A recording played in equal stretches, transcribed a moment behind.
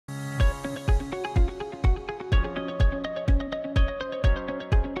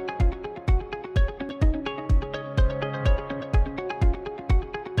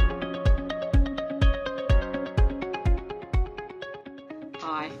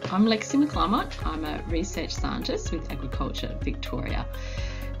I'm Lexie McClymont. I'm a research scientist with Agriculture Victoria,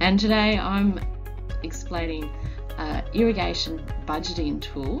 and today I'm explaining an irrigation budgeting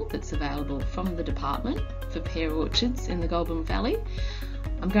tool that's available from the department for pear orchards in the Goulburn Valley.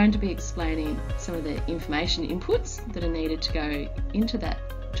 I'm going to be explaining some of the information inputs that are needed to go into that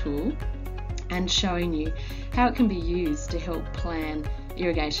tool and showing you how it can be used to help plan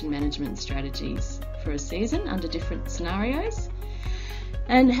irrigation management strategies for a season under different scenarios,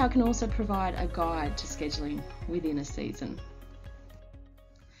 and how it can also provide a guide to scheduling within a season.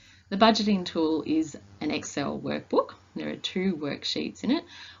 The budgeting tool is an Excel workbook. There are two worksheets in it,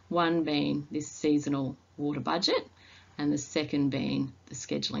 one being this seasonal water budget and the second being the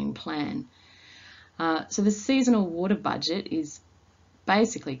scheduling plan. So the seasonal water budget is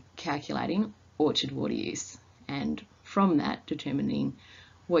basically calculating orchard water use, and from that determining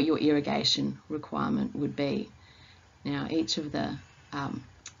what your irrigation requirement would be. Now, each of the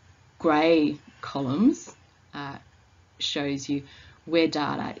grey columns shows you where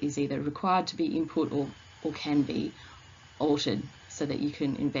data is either required to be input or can be altered so that you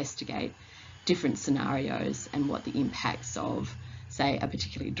can investigate different scenarios and what the impacts of, say, a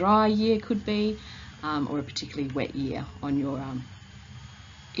particularly dry year could be, or a particularly wet year on your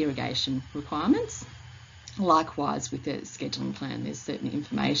irrigation requirements. Likewise, with the scheduling plan, there's certain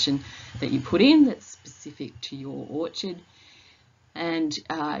information that you put in that's specific to your orchard, and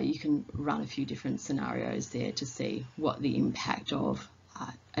you can run a few different scenarios there to see what the impact of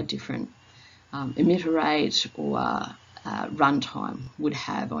a different emitter rate or runtime would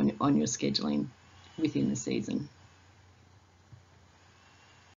have on your scheduling within the season.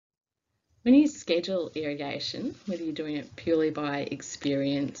 When you schedule irrigation, whether you're doing it purely by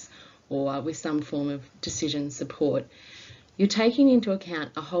experience or with some form of decision support, you're taking into account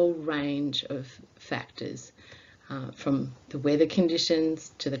a whole range of factors, from the weather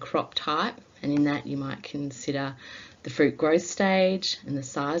conditions to the crop type, and in that you might consider the fruit growth stage and the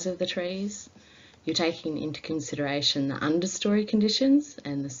size of the trees. You're taking into consideration the understory conditions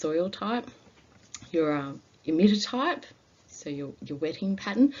and the soil type, your emitter type, so your wetting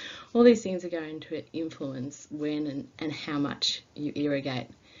pattern. All these things are going to influence when and how much you irrigate.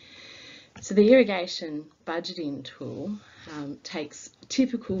 So the irrigation budgeting tool takes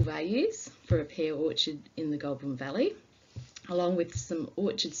typical values for a pear orchard in the Goulburn Valley, along with some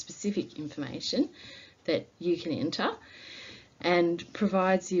orchard specific information that you can enter, and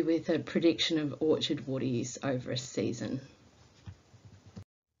provides you with a prediction of orchard water use over a season.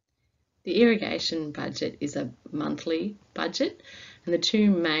 The irrigation budget is a monthly budget, and the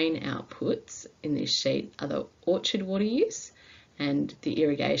two main outputs in this sheet are the orchard water use and the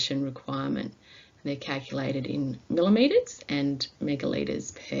irrigation requirement. They're calculated in millimetres and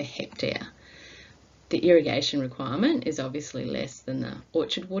megalitres per hectare. The irrigation requirement is obviously less than the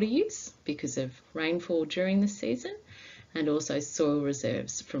orchard water use because of rainfall during the season and also soil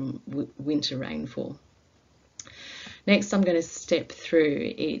reserves from winter rainfall. Next, I'm going to step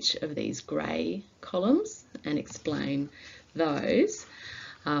through each of these grey columns and explain those.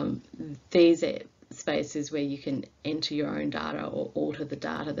 These are spaces where you can enter your own data or alter the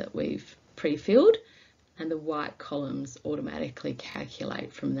data that we've pre-filled, and the white columns automatically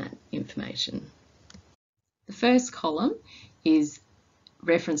calculate from that information. The first column is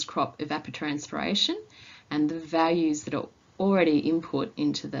reference crop evapotranspiration, and the values that are already input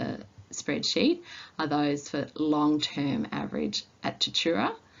into the spreadsheet are those for long-term average at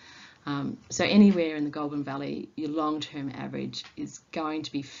Tatura. So anywhere in the Goulburn Valley, your long-term average is going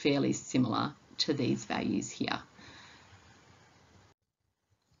to be fairly similar to these values here.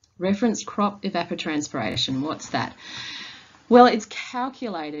 Reference crop evapotranspiration, what's that? Well, it's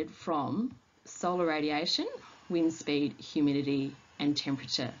calculated from solar radiation, wind speed, humidity and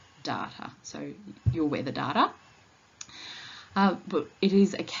temperature data, so your weather data. But it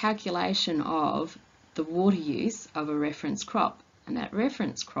is a calculation of the water use of a reference crop, and that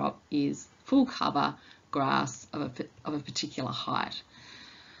reference crop is full cover grass of a particular height.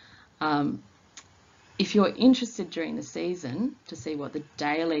 If you're interested during the season to see what the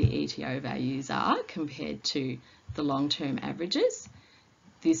daily ETO values are compared to the long-term averages,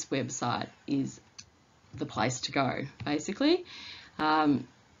 this website is the place to go, basically.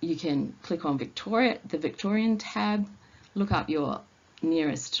 You can click on the Victorian tab, look up your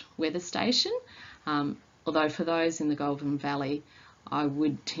nearest weather station, although for those in the Goulburn Valley, I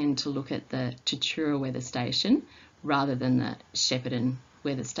would tend to look at the Tatura weather station rather than the Shepparton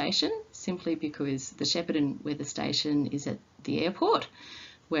weather station, simply because the Shepparton weather station is at the airport,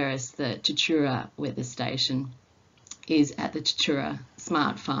 whereas the Tatura weather station is at the Tatura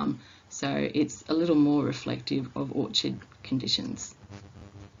Smart Farm, so it's a little more reflective of orchard conditions.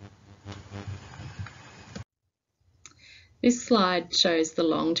 This slide shows the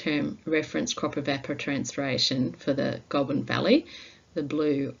long-term reference crop evapotranspiration for the Goulburn Valley. The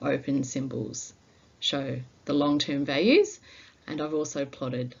blue open symbols show the long-term values, and I've also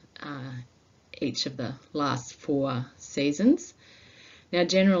plotted each of the last 4 seasons. Now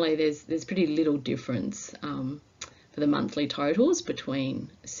generally there's pretty little difference for the monthly totals between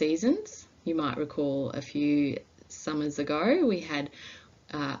seasons. You might recall a few summers ago we had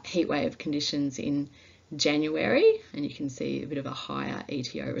heat wave conditions in January, and you can see a bit of a higher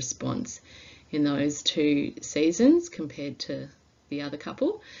ETO response in those 2 seasons compared to the other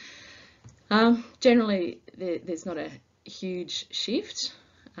couple. Generally there's not a huge shift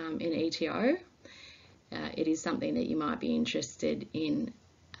in ETO. It is something that you might be interested in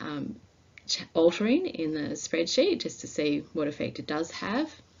altering in the spreadsheet just to see what effect it does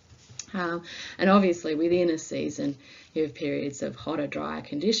have. And obviously within a season you have periods of hotter, drier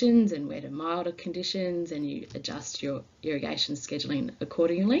conditions and wetter, milder conditions, and you adjust your irrigation scheduling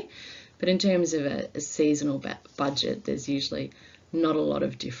accordingly. But in terms of a seasonal budget, there's usually not a lot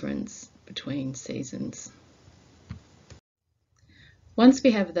of difference between seasons. Once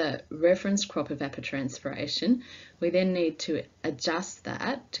we have the reference crop evapotranspiration, we then need to adjust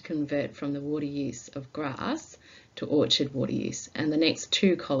that to convert from the water use of grass to orchard water use, and the next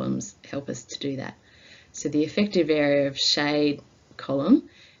 2 columns help us to do that. So the effective area of shade column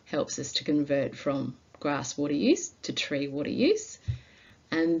helps us to convert from grass water use to tree water use,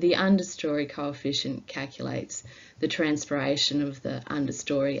 and the understory coefficient calculates the transpiration of the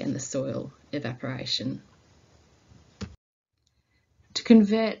understory and the soil evaporation. To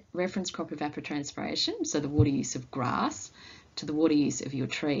convert reference crop evapotranspiration, so the water use of grass, to the water use of your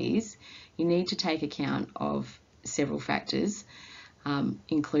trees, you need to take account of several factors,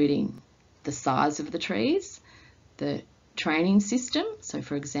 including the size of the trees, the training system, so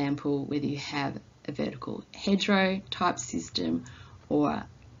for example whether you have a vertical hedgerow type system or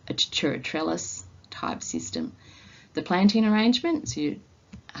a Chichura trellis type system, the planting arrangement, so your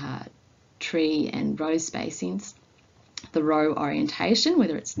tree and row spacings, the row orientation,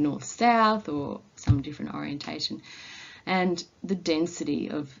 whether it's north-south or some different orientation, and the density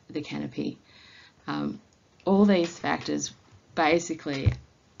of the canopy. All these factors basically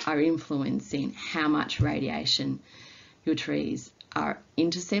are influencing how much radiation your trees are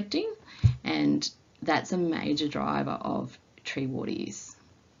intercepting, and that's a major driver of tree water use.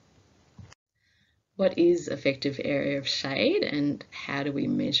 What is effective area of shade and how do we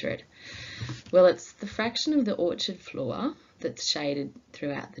measure it? Well, it's the fraction of the orchard floor that's shaded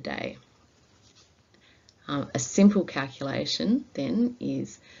throughout the day. A simple calculation then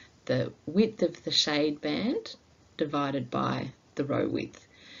is the width of the shade band divided by the row width.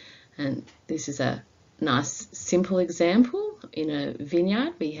 And this is a nice simple example. In a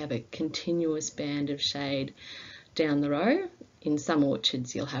vineyard we have a continuous band of shade down the row. In some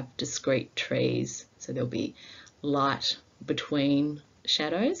orchards you'll have discrete trees, so there'll be light between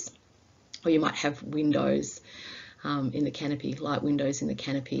shadows, or you might have windows in the canopy, light windows in the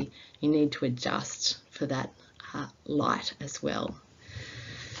canopy. You need to adjust for that light as well.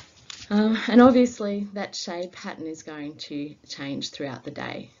 And obviously that shade pattern is going to change throughout the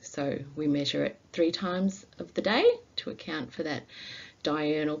day, so we measure it 3 times of the day to account for that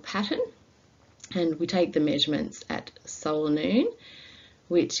diurnal pattern, and we take the measurements at solar noon,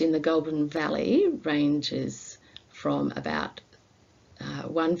 which in the Goulburn Valley ranges from about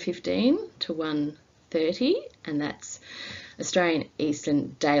 1:15 to 1:30, and that's Australian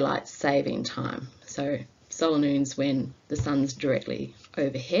Eastern Daylight Saving Time. So solar noon's when the sun's directly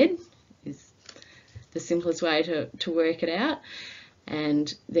overhead is the simplest way to work it out,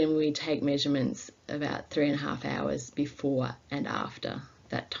 and then we take measurements about 3.5 hours before and after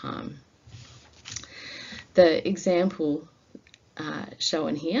that time. The example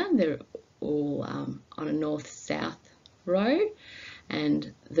shown here, they're all on a north-south row,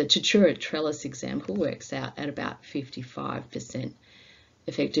 and the Chichura trellis example works out at about 55%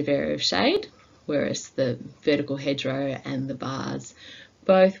 effective area of shade, whereas the vertical hedgerow and the bars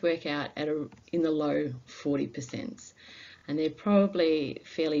both work out at in the low 40%, and they're probably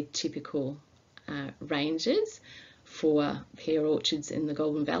fairly typical ranges for pear orchards in the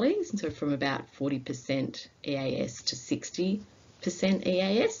Goulburn Valley, so from about 40% EAS to 60%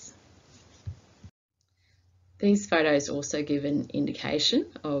 EAS. These photos also give an indication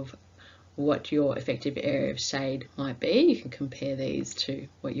of what your effective area of shade might be. You can compare these to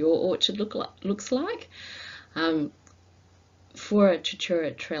what your orchard looks like. For a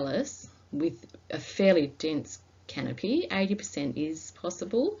Chichura trellis with a fairly dense canopy, 80% is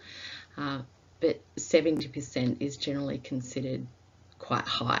possible, but 70% is generally considered quite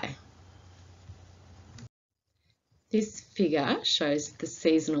high. This figure shows the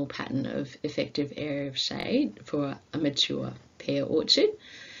seasonal pattern of effective area of shade for a mature pear orchard.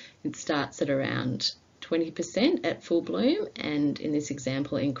 It starts at around 20% at full bloom, and in this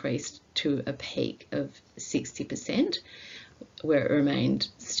example increased to a peak of 60%, where it remained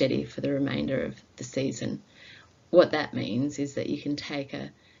steady for the remainder of the season. What that means is that you can take a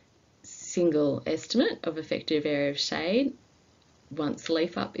single estimate of effective area of shade once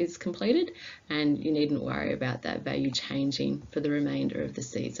leaf up is completed, and you needn't worry about that value changing for the remainder of the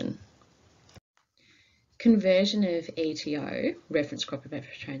season. Conversion of ETO, reference crop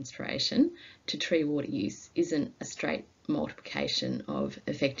evapotranspiration, to tree water use isn't a straight multiplication of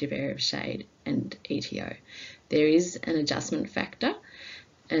effective area of shade and ETO. There is an adjustment factor,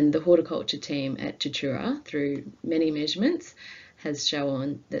 and the horticulture team at Tatura, through many measurements, has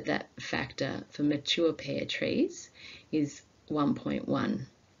shown that that factor for mature pear trees is 1.1.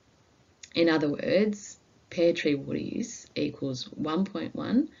 In other words, pear tree water use equals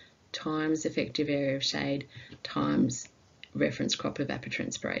 1.1 times effective area of shade times reference crop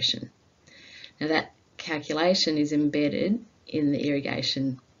evapotranspiration. Now that calculation is embedded in the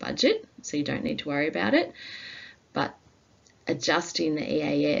irrigation budget, so you don't need to worry about it, but adjusting the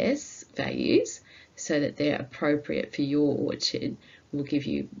EAS values so that they're appropriate for your orchard will give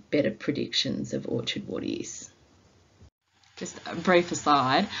you better predictions of orchard water use. Just a brief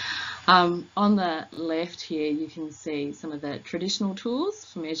aside, on the left here you can see some of the traditional tools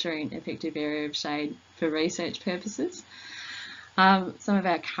for measuring effective area of shade for research purposes. Some of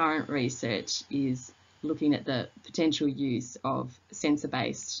our current research is looking at the potential use of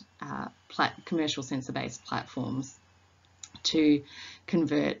sensor-based, commercial sensor-based platforms to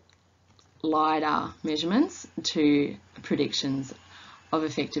convert LiDAR measurements to predictions of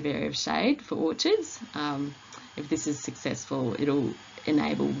effective area of shade for orchards. If this is successful, it'll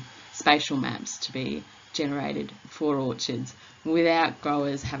enable spatial maps to be generated for orchards without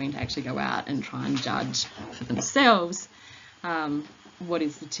growers having to actually go out and try and judge for themselves what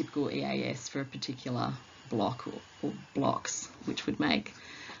is the typical EAS for a particular block or blocks, which would make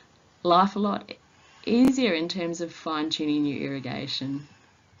life a lot easier in terms of fine-tuning your irrigation.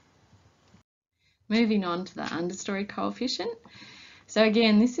 Moving on to the understory coefficient. So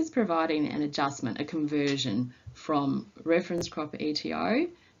again, this is providing an adjustment, a conversion from reference crop ETO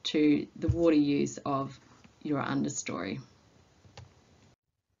to the water use of your understory.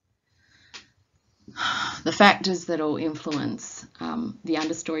 The factors that will influence the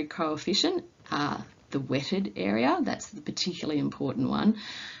understory coefficient are the wetted area, that's the particularly important one,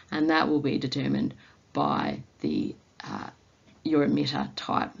 and that will be determined by the your emitter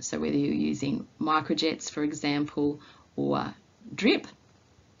type. So whether you're using microjets, for example, or drip.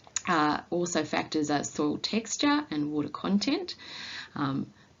 Also factors are soil texture and water content.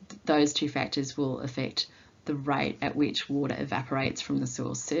 Those two factors will affect the rate at which water evaporates from the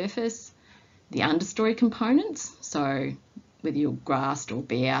soil surface. The understory components, so whether you're grassed or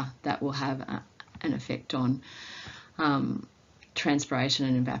bare, that will have an effect on transpiration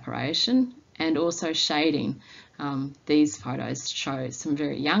and evaporation, and also shading. These photos show some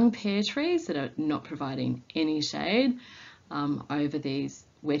very young pear trees that are not providing any shade over these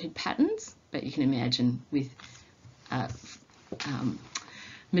wetted patterns, but you can imagine with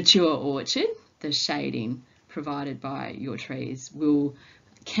mature orchard, the shading provided by your trees will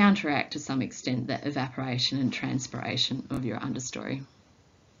counteract to some extent the evaporation and transpiration of your understory.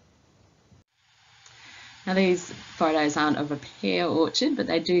 Now these photos aren't of a pear orchard, but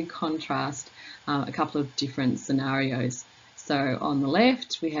they do contrast a couple of different scenarios. So on the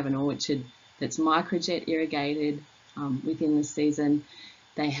left we have an orchard that's microjet irrigated within the season.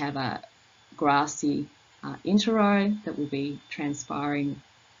 They have a grassy interrow that will be transpiring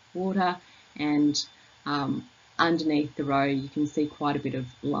water, and underneath the row you can see quite a bit of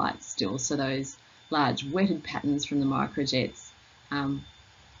light still. So those large wetted patterns from the microjets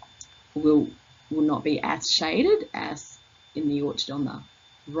will not be as shaded as in the orchard on the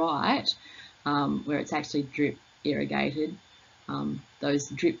right, where it's actually drip irrigated. Those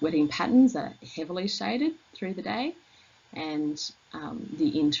drip wetting patterns are heavily shaded through the day, and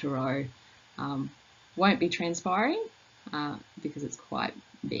the interrow won't be transpiring because it's quite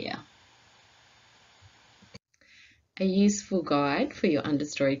bare. A useful guide for your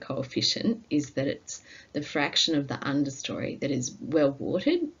understory coefficient is that it's the fraction of the understory that is well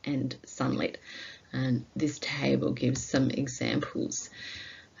watered and sunlit, and this table gives some examples.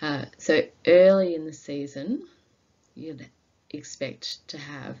 So early in the season you'd expect to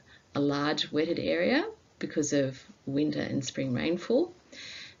have a large wetted area because of winter and spring rainfall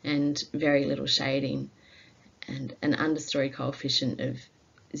and very little shading, and an understory coefficient of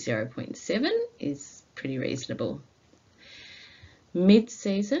 0.7 is pretty reasonable.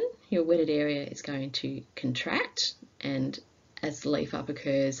 Mid-season, your wetted area is going to contract, and as the leaf up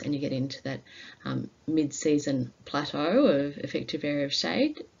occurs and you get into that mid-season plateau of effective area of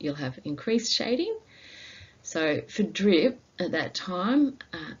shade, you'll have increased shading. So for drip at that time,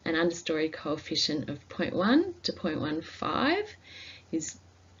 an understory coefficient of 0.1 to 0.15 is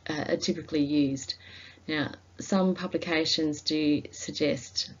typically used. Now, some publications do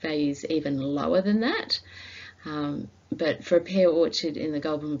suggest values even lower than that, but for a pear orchard in the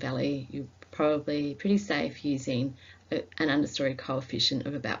Goulburn Valley, you're probably pretty safe using an understory coefficient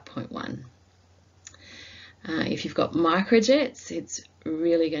of about 0.1. If you've got microjets, it's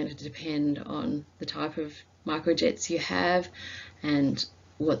really going to depend on the type of microjets you have and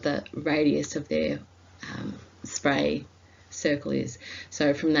what the radius of their spray circle is.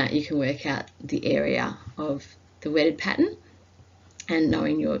 So from that you can work out the area of the wetted pattern, and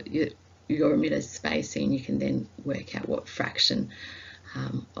knowing your emitter spacing, you can then work out what fraction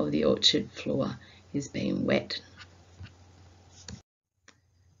of the orchard floor is being wet.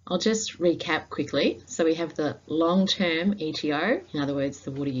 I'll just recap quickly. So we have the long-term ETO, in other words,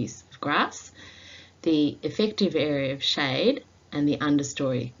 the water use of grass, the effective area of shade, and the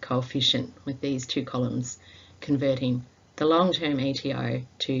understory coefficient, with these two columns converting the long-term ETO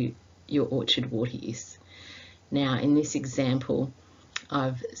to your orchard water use. Now, in this example,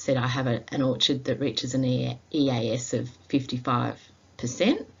 I've said I have an orchard that reaches an EAS of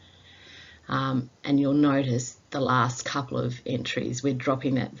 55%, and you'll notice the last couple of entries, we're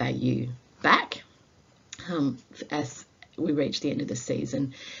dropping that value back as we reach the end of the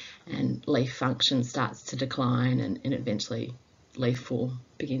season and leaf function starts to decline and eventually leaf fall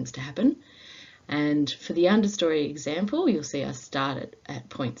begins to happen. And for the understory example, you'll see I start at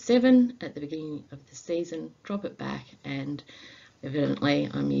 0.7 at the beginning of the season, drop it back, and evidently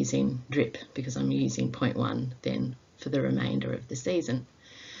I'm using drip because I'm using 0.1 then for the remainder of the season.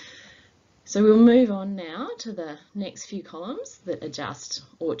 So we'll move on now to the next few columns that adjust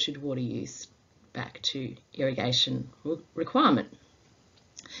orchard water use back to irrigation requirement.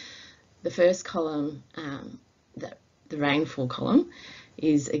 The first column, the rainfall column,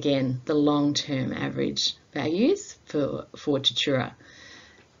 is again the long-term average values for Datura.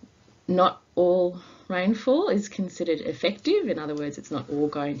 Not all rainfall is considered effective. In other words, it's not all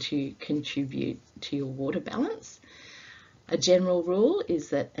going to contribute to your water balance. A general rule is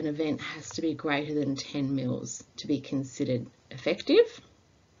that an event has to be greater than 10 mils to be considered effective,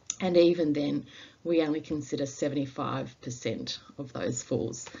 and even then we only consider 75% of those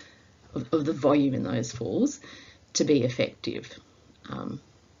falls, of the volume in those falls, to be effective.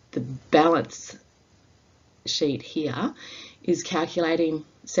 The balance sheet here is calculating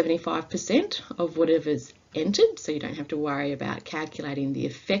 75% of whatever's entered, so you don't have to worry about calculating the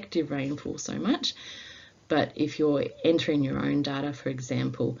effective rainfall so much. But if you're entering your own data, for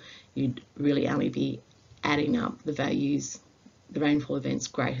example, you'd really only be adding up the values, the rainfall events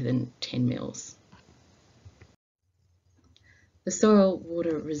greater than 10 mils. The soil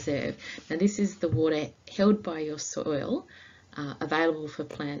water reserve. Now this is the water held by your soil available for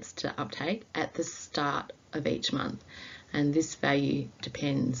plants to uptake at the start of each month. And this value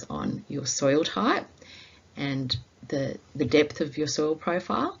depends on your soil type and the depth of your soil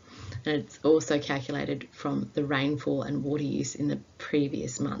profile. And it's also calculated from the rainfall and water use in the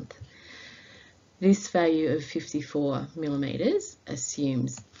previous month. This value of 54 millimetres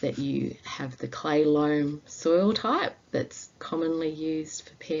assumes that you have the clay loam soil type that's commonly used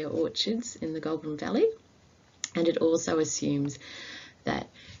for pear orchards in the Goulburn Valley, and it also assumes that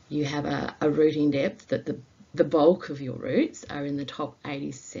you have a rooting depth, that the bulk of your roots are in the top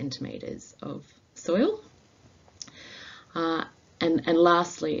 80 centimetres of soil. And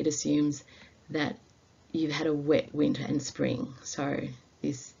lastly, it assumes that you've had a wet winter and spring. So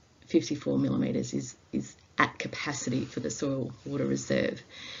this 54 millimetres is at capacity for the soil water reserve.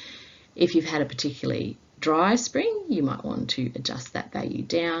 If you've had a particularly dry spring, you might want to adjust that value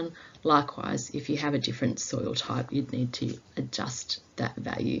down. Likewise, if you have a different soil type, you'd need to adjust that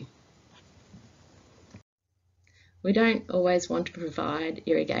value. We don't always want to provide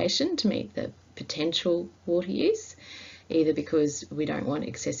irrigation to meet the potential water use, either because we don't want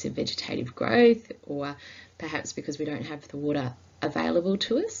excessive vegetative growth or perhaps because we don't have the water available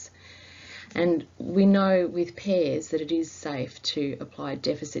to us. And we know with pears that it is safe to apply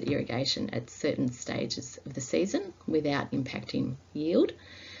deficit irrigation at certain stages of the season without impacting yield.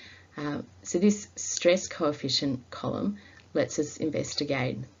 So this stress coefficient column lets us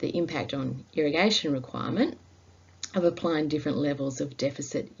investigate the impact on irrigation requirement of applying different levels of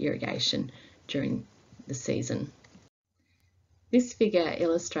deficit irrigation during the season. This figure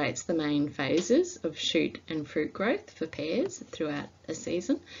illustrates the main phases of shoot and fruit growth for pears throughout a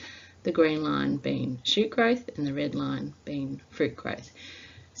season, the green line being shoot growth and the red line being fruit growth.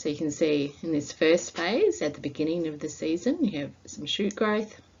 So you can see in this first phase at the beginning of the season you have some shoot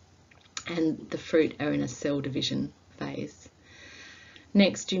growth and the fruit are in a cell division phase.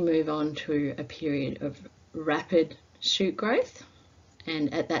 Next you move on to a period of rapid shoot growth,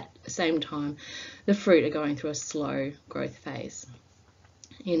 and at that same time the fruit are going through a slow growth phase.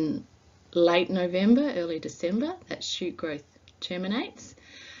 In late November, early December, that shoot growth terminates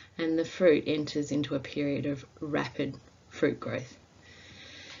and the fruit enters into a period of rapid fruit growth.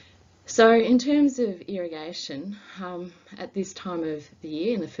 So in terms of irrigation, at this time of the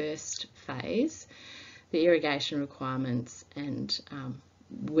year in the first phase, the irrigation requirements and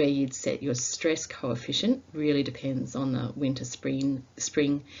where you'd set your stress coefficient really depends on the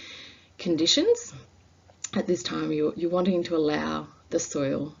winter-spring conditions. At this time you're wanting to allow the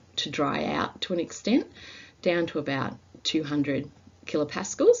soil to dry out to an extent, down to about 200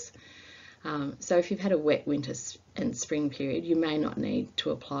 kilopascals. So if you've had a wet winter and spring period, you may not need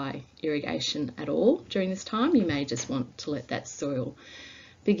to apply irrigation at all during this time. You may just want to let that soil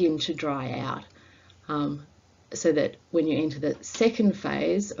begin to dry out, so that when you enter the second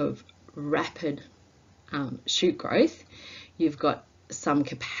phase of rapid shoot growth, you've got some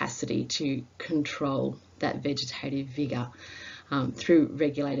capacity to control that vegetative vigour through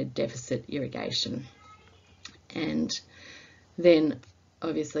regulated deficit irrigation. And then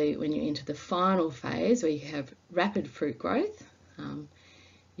obviously when you enter the final phase where you have rapid fruit growth,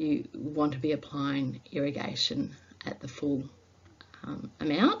 you want to be applying irrigation at the full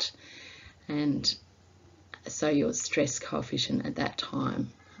amount, and so your stress coefficient at that time,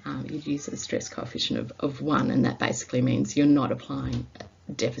 you'd use a stress coefficient of 1, and that basically means you're not applying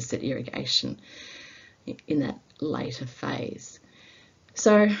deficit irrigation in that later phase.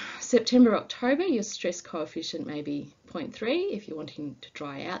 So September, October, your stress coefficient may be 0.3 if you're wanting to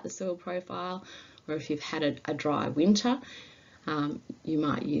dry out the soil profile, or if you've had a dry winter, you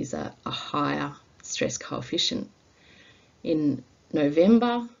might use a higher stress coefficient. In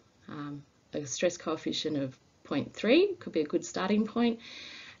November, a stress coefficient of 0.3 could be a good starting point,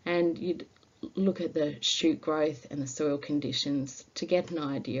 and you'd look at the shoot growth and the soil conditions to get an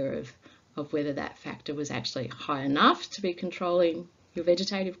idea of whether that factor was actually high enough to be controlling your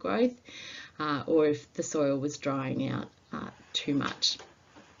vegetative growth, or if the soil was drying out too much.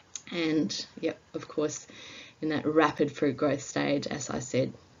 And yep, of course, in that rapid fruit growth stage, as I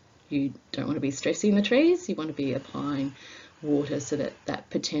said, you don't want to be stressing the trees, you want to be applying water so that that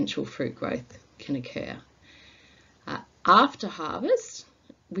potential fruit growth can occur. After harvest,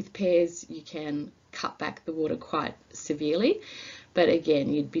 with pears you can cut back the water quite severely, but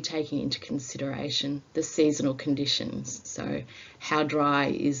again you'd be taking into consideration the seasonal conditions. So how dry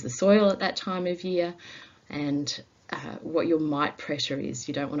is the soil at that time of year, and what your mite pressure is.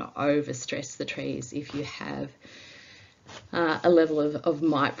 You don't want to overstress the trees if you have a level of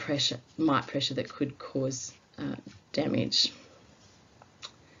mite pressure that could cause damage.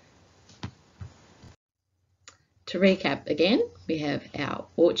 To recap again, we have our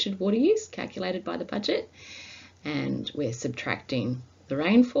orchard water use calculated by the budget, and we're subtracting the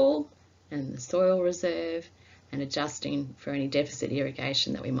rainfall and the soil reserve and adjusting for any deficit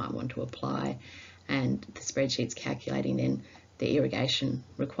irrigation that we might want to apply, and the spreadsheet's calculating then the irrigation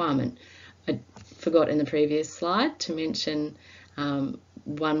requirement. I forgot in the previous slide to mention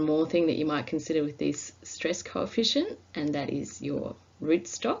one more thing that you might consider with this stress coefficient, and that is your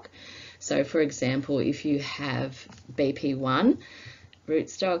rootstock. So for example, if you have BP1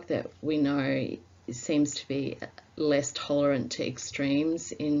 rootstock that we know seems to be less tolerant to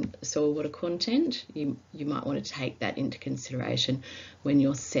extremes in soil water content, you might want to take that into consideration when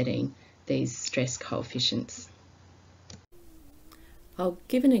you're setting these stress coefficients. I'll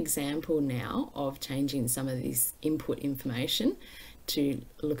give an example now of changing some of this input information to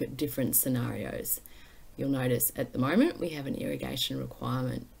look at different scenarios. You'll notice at the moment we have an irrigation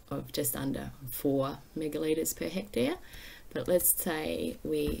requirement of just under 4 megalitres per hectare, but let's say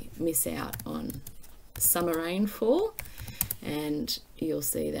we miss out on summer rainfall and you'll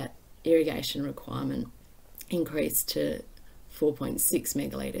see that irrigation requirement increased to 4.6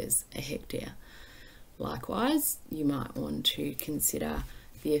 megalitres a hectare. Likewise, you might want to consider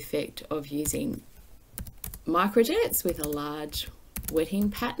the effect of using microjets with a large wetting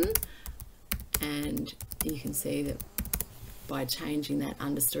pattern, and you can see that by changing that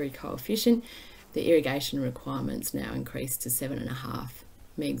understory coefficient, the irrigation requirements now increase to 7.5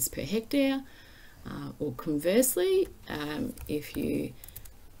 megs per hectare. Or conversely, if you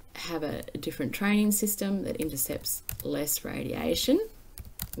have a different training system that intercepts less radiation,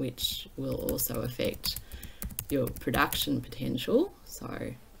 which will also affect your production potential,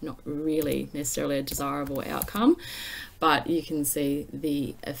 so not really necessarily a desirable outcome, but you can see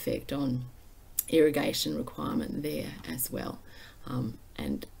the effect on irrigation requirement there as well.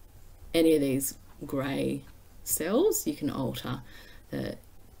 And any of these grey cells, you can alter the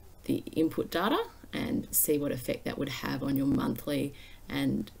input data and see what effect that would have on your monthly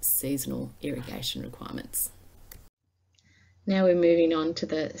and seasonal irrigation requirements. Now we're moving on to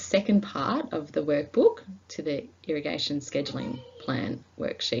the second part of the workbook, to the irrigation scheduling plan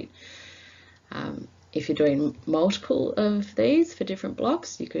worksheet. If you're doing multiple of these for different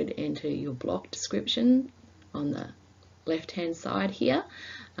blocks, you could enter your block description on the left-hand side here,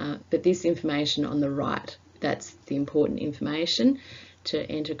 but this information on the right, that's the important information to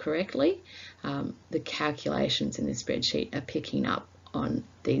enter correctly. The calculations in the spreadsheet are picking up on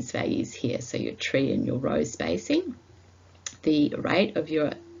these values here, so your tree and your row spacing, the rate of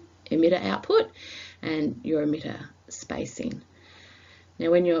your emitter output, and your emitter spacing.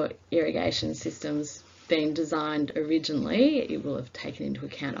 Now, when your irrigation system's been designed originally, it will have taken into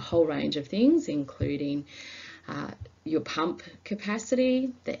account a whole range of things, including your pump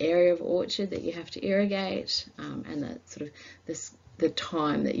capacity, the area of orchard that you have to irrigate, and the sort of the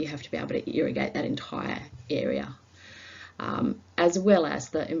time that you have to be able to irrigate that entire area, as well as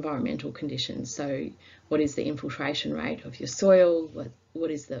the environmental conditions. So what is the infiltration rate of your soil,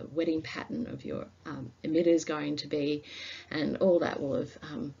 what is the wetting pattern of your emitters going to be, and all that will have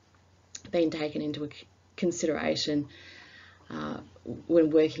been taken into consideration when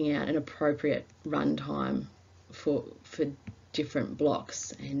working out an appropriate run time for different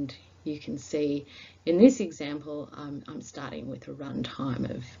blocks. And you can see in this example, I'm starting with a run time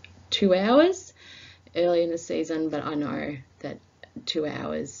of 2 hours early in the season, but I know that a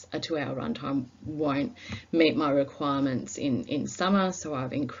 2-hour run time won't meet my requirements in summer, so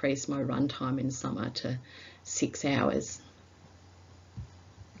I've increased my run time in summer to 6 hours.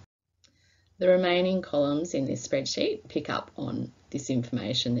 The remaining columns in this spreadsheet pick up on this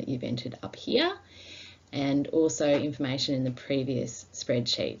information that you've entered up here, and also information in the previous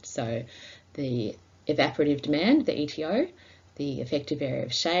spreadsheet. So the evaporative demand, the ETO, the effective area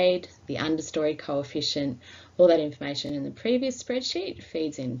of shade, the understory coefficient, all that information in the previous spreadsheet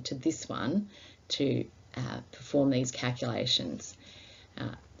feeds into this one to perform these calculations.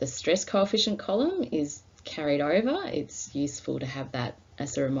 The stress coefficient column is carried over. It's useful to have that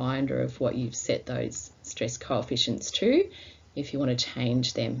as a reminder of what you've set those stress coefficients to. If you want to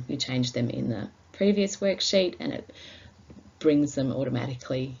change them, you change them in the previous worksheet and it brings them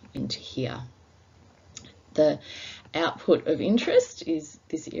automatically into here. The output of interest is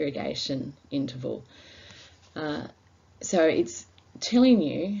this irrigation interval. So it's telling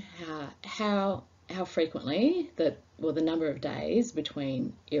you how frequently, the number of days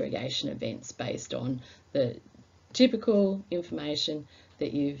between irrigation events based on the typical information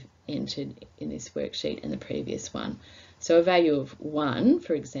that you've entered in this worksheet and the previous one. So a value of 1,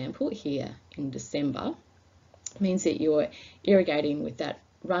 for example, here in December, means that you're irrigating with that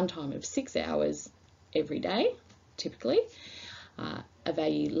runtime of 6 hours every day, typically. A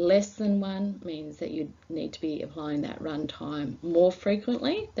value less than 1 means that you need to be applying that runtime more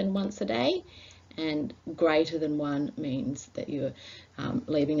frequently than once a day, and greater than 1 means that you're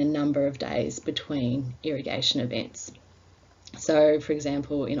leaving a number of days between irrigation events. So, for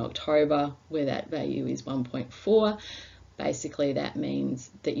example, in October, where that value is 1.4, basically that means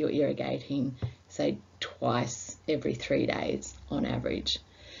that you're irrigating, say, twice every 3 days on average.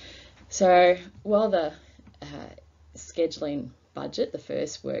 So while the scheduling budget, the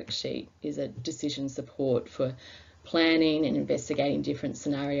first worksheet, is a decision support for planning and investigating different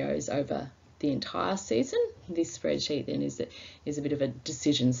scenarios over the entire season, this spreadsheet then is a bit of a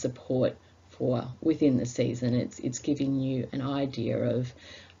decision support for within the season. It's giving you an idea of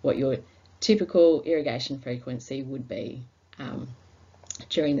what your typical irrigation frequency would be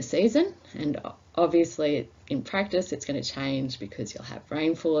during the season, and obviously in practice it's going to change because you'll have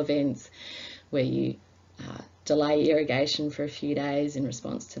rainfall events where you delay irrigation for a few days in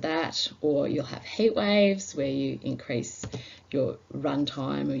response to that, or you'll have heat waves where you increase your run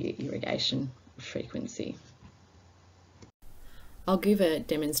time or your irrigation frequency. I'll give a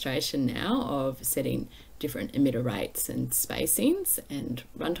demonstration now of setting different emitter rates and spacings and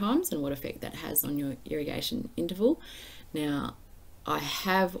run times and what effect that has on your irrigation interval. Now, I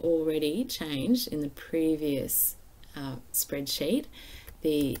have already changed in the previous spreadsheet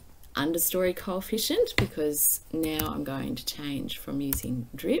the understory coefficient, because now I'm going to change from using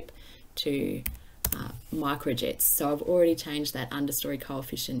drip to microjets. So I've already changed that understory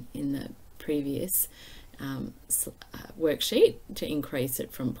coefficient in the previous worksheet to increase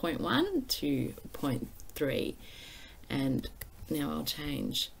it from 0.1 to 0.3, and now I'll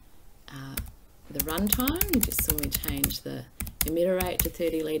change the runtime. You just saw me change the emitter rate to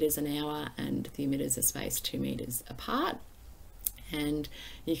 30 litres an hour, and the emitters are spaced 2 metres apart, and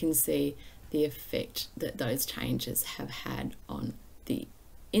you can see the effect that those changes have had on the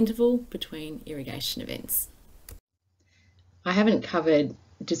interval between irrigation events. I haven't covered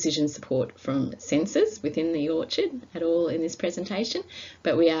decision support from sensors within the orchard at all in this presentation,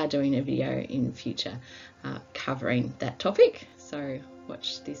 but we are doing a video in future covering that topic, so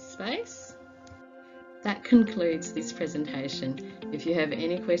watch this space. That concludes this presentation. If you have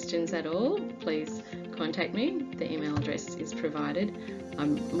any questions at all, please contact me. The email address is provided.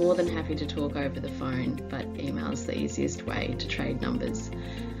 I'm more than happy to talk over the phone, but email is the easiest way to trade numbers.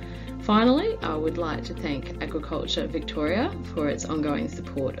 Finally, I would like to thank Agriculture Victoria for its ongoing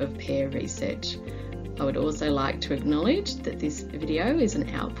support of pear research. I would also like to acknowledge that this video is an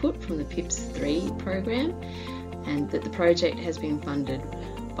output from the PIPS 3 program, and that the project has been funded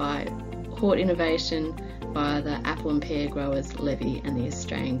by Hort Innovation via the Apple and Pear Growers Levy and the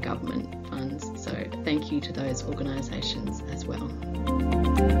Australian Government funds. So thank you to those organisations as well.